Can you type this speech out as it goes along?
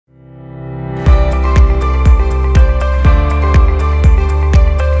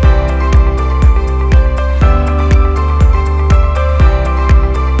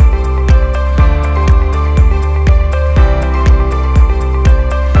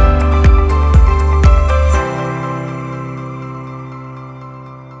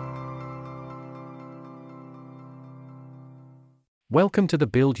Welcome to the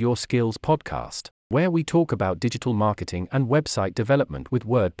Build Your Skills podcast, where we talk about digital marketing and website development with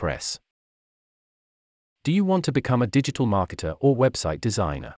WordPress. Do you want to become a digital marketer or website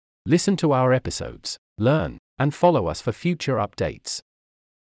designer? Listen to our episodes, learn, and follow us for future updates.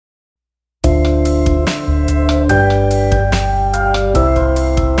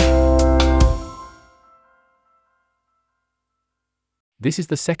 This is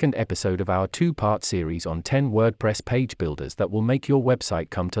the second episode of our two-part series on 10 WordPress page builders that will make your website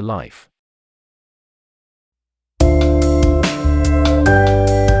come to life.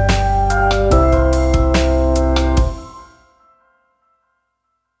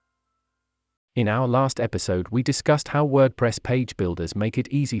 In our last episode, we discussed how WordPress page builders make it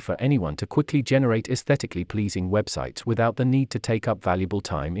easy for anyone to quickly generate aesthetically pleasing websites without the need to take up valuable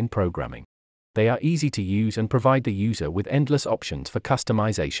time in programming. They are easy to use and provide the user with endless options for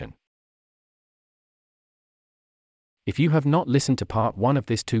customization. If you have not listened to part 1 of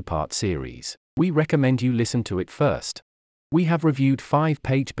this two-part series, we recommend you listen to it first. We have reviewed 5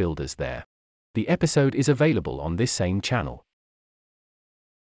 page builders there. The episode is available on this same channel.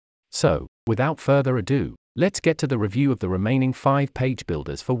 So, without further ado, let's get to the review of the remaining 5 page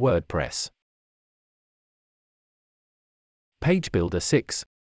builders for WordPress. Page Builder 6.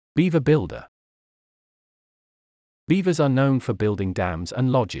 Beaver Builder. Beavers are known for building dams and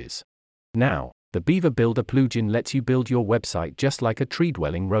lodges. Now, the Beaver Builder plugin lets you build your website just like a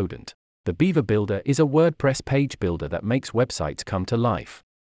tree-dwelling rodent. The Beaver Builder is a WordPress page builder that makes websites come to life.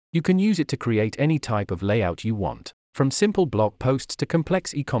 You can use it to create any type of layout you want, from simple blog posts to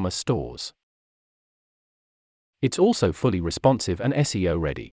complex e-commerce stores. It's also fully responsive and SEO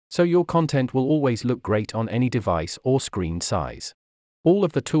ready, so your content will always look great on any device or screen size. All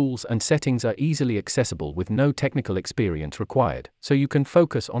of the tools and settings are easily accessible with no technical experience required, so you can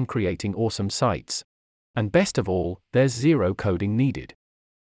focus on creating awesome sites. And best of all, there's zero coding needed.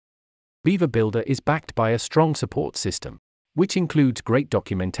 Beaver Builder is backed by a strong support system, which includes great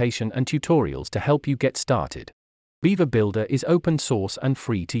documentation and tutorials to help you get started. Beaver Builder is open source and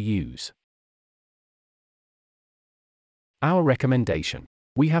free to use. Our recommendation.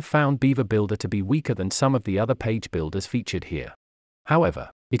 We have found Beaver Builder to be weaker than some of the other page builders featured here. However,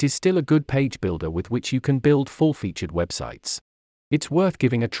 it is still a good page builder with which you can build full-featured websites. It's worth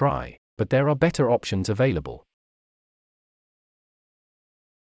giving a try, but there are better options available.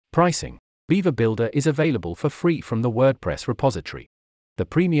 Pricing. Beaver Builder is available for free from the WordPress repository. The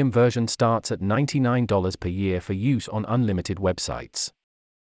premium version starts at $99 per year for use on unlimited websites.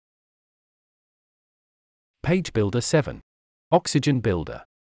 Page Builder 7. Oxygen Builder.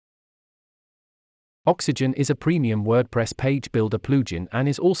 Oxygen is a premium WordPress page builder plugin and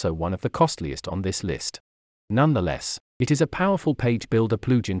is also one of the costliest on this list. Nonetheless, it is a powerful page builder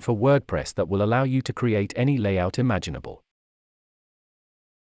plugin for WordPress that will allow you to create any layout imaginable.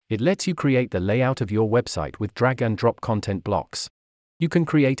 It lets you create the layout of your website with drag-and-drop content blocks. You can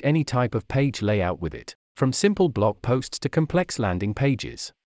create any type of page layout with it, from simple blog posts to complex landing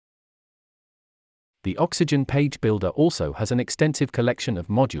pages. The Oxygen page builder also has an extensive collection of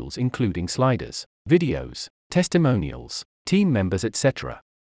modules including sliders, videos, testimonials, team members, etc.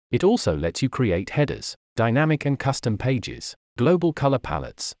 It also lets you create headers, dynamic and custom pages, global color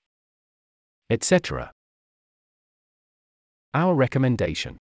palettes, etc. Our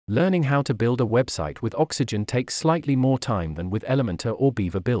recommendation. Learning how to build a website with Oxygen takes slightly more time than with Elementor or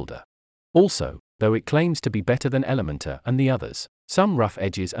Beaver Builder. Also, though it claims to be better than Elementor and the others, some rough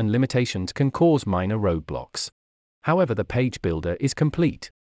edges and limitations can cause minor roadblocks. However, the page builder is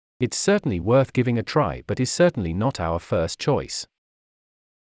complete. It's certainly worth giving a try, but is certainly not our first choice.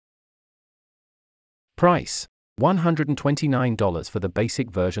 Price: $129 for the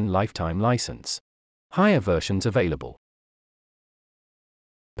basic version lifetime license. Higher versions available.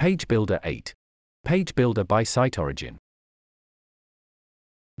 Page Builder 8. Page Builder by SiteOrigin.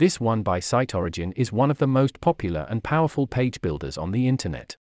 This one by SiteOrigin is one of the most popular and powerful page builders on the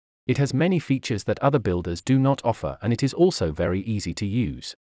internet. It has many features that other builders do not offer, and it is also very easy to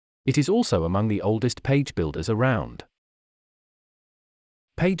use. It is also among the oldest page builders around.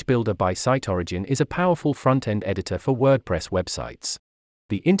 Page Builder by SiteOrigin is a powerful front-end editor for WordPress websites.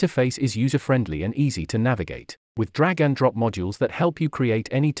 The interface is user-friendly and easy to navigate, with drag-and-drop modules that help you create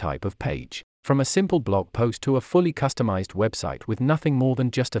any type of page, from a simple blog post to a fully customized website with nothing more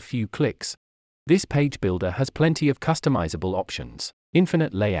than just a few clicks. This page builder has plenty of customizable options,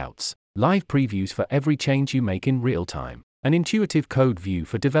 infinite layouts, live previews for every change you make in real time, an intuitive code view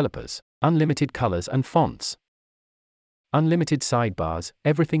for developers, unlimited colors and fonts, unlimited sidebars,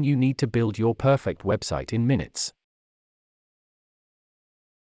 everything you need to build your perfect website in minutes.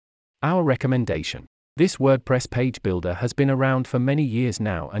 Our recommendation. This WordPress page builder has been around for many years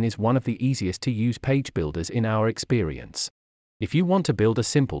now and is one of the easiest to use page builders in our experience. If you want to build a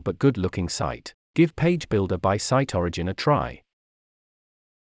simple but good-looking site, give Page Builder by SiteOrigin a try.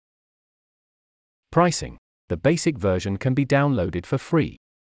 Pricing. The basic version can be downloaded for free.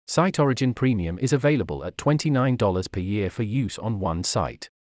 SiteOrigin Premium is available at $29 per year for use on one site.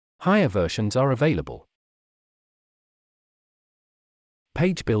 Higher versions are available.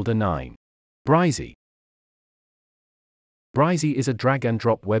 Page Builder 9. Brizy. Brizy is a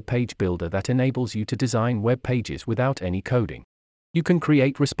drag-and-drop web page builder that enables you to design web pages without any coding. You can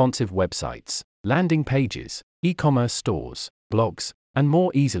create responsive websites, landing pages, e-commerce stores, blogs, and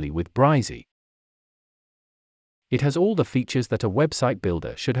more easily with Brizy. It has all the features that a website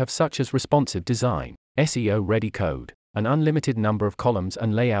builder should have, such as responsive design, SEO-ready code, an unlimited number of columns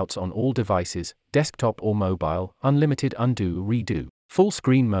and layouts on all devices, desktop or mobile, unlimited undo-redo, full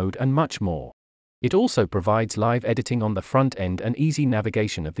screen mode and much more. It also provides live editing on the front end and easy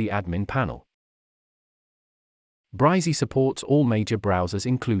navigation of the admin panel. Brizy supports all major browsers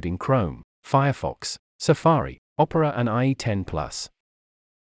including Chrome, Firefox, Safari, Opera and IE 10+.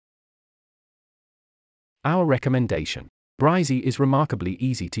 Our recommendation. Brizy is remarkably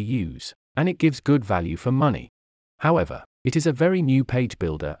easy to use, and it gives good value for money. However, it is a very new page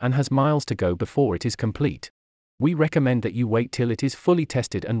builder and has miles to go before it is complete. We recommend that you wait till it is fully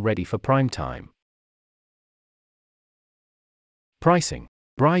tested and ready for prime time. Pricing.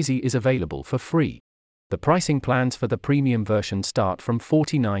 Brizy is available for free. The pricing plans for the premium version start from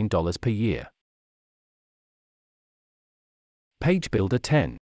 $49 per year. Page Builder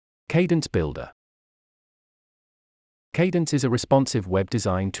 10. Cadence Builder. Cadence is a responsive web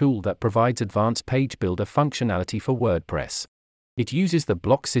design tool that provides advanced page builder functionality for WordPress. It uses the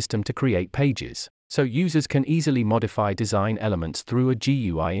block system to create pages, so users can easily modify design elements through a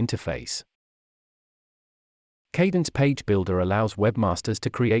GUI interface. Cadence Page Builder allows webmasters to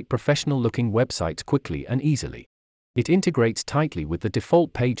create professional-looking websites quickly and easily. It integrates tightly with the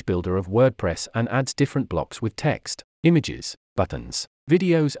default page builder of WordPress and adds different blocks with text, images, buttons,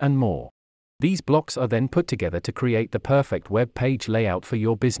 videos and more. These blocks are then put together to create the perfect web page layout for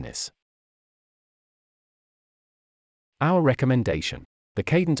your business. Our recommendation. The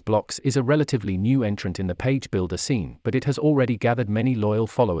Cadence Blocks is a relatively new entrant in the page builder scene, but it has already gathered many loyal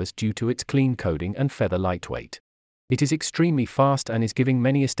followers due to its clean coding and feather lightweight. It is extremely fast and is giving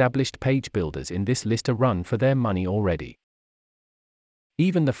many established page builders in this list a run for their money already.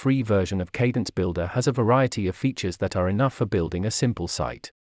 Even the free version of Cadence Builder has a variety of features that are enough for building a simple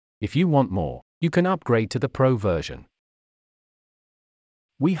site. If you want more, you can upgrade to the Pro version.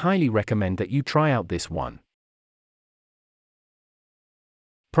 We highly recommend that you try out this one.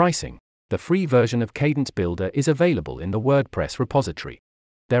 Pricing. The free version of Cadence Builder is available in the WordPress repository.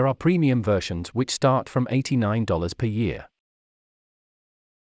 There are premium versions which start from $89 per year.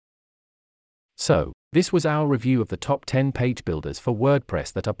 So, this was our review of the top 10 page builders for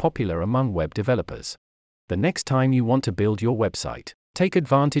WordPress that are popular among web developers. The next time you want to build your website, take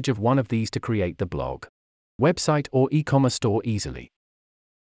advantage of one of these to create the blog, website or e-commerce store easily.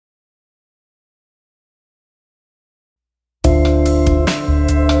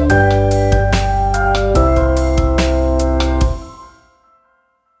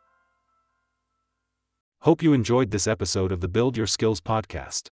 Hope you enjoyed this episode of the Build Your Skills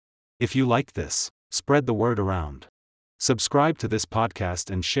podcast. If you liked this, spread the word around. Subscribe to this podcast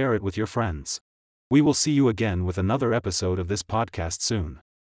and share it with your friends. We will see you again with another episode of this podcast soon.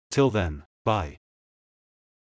 Till then, bye.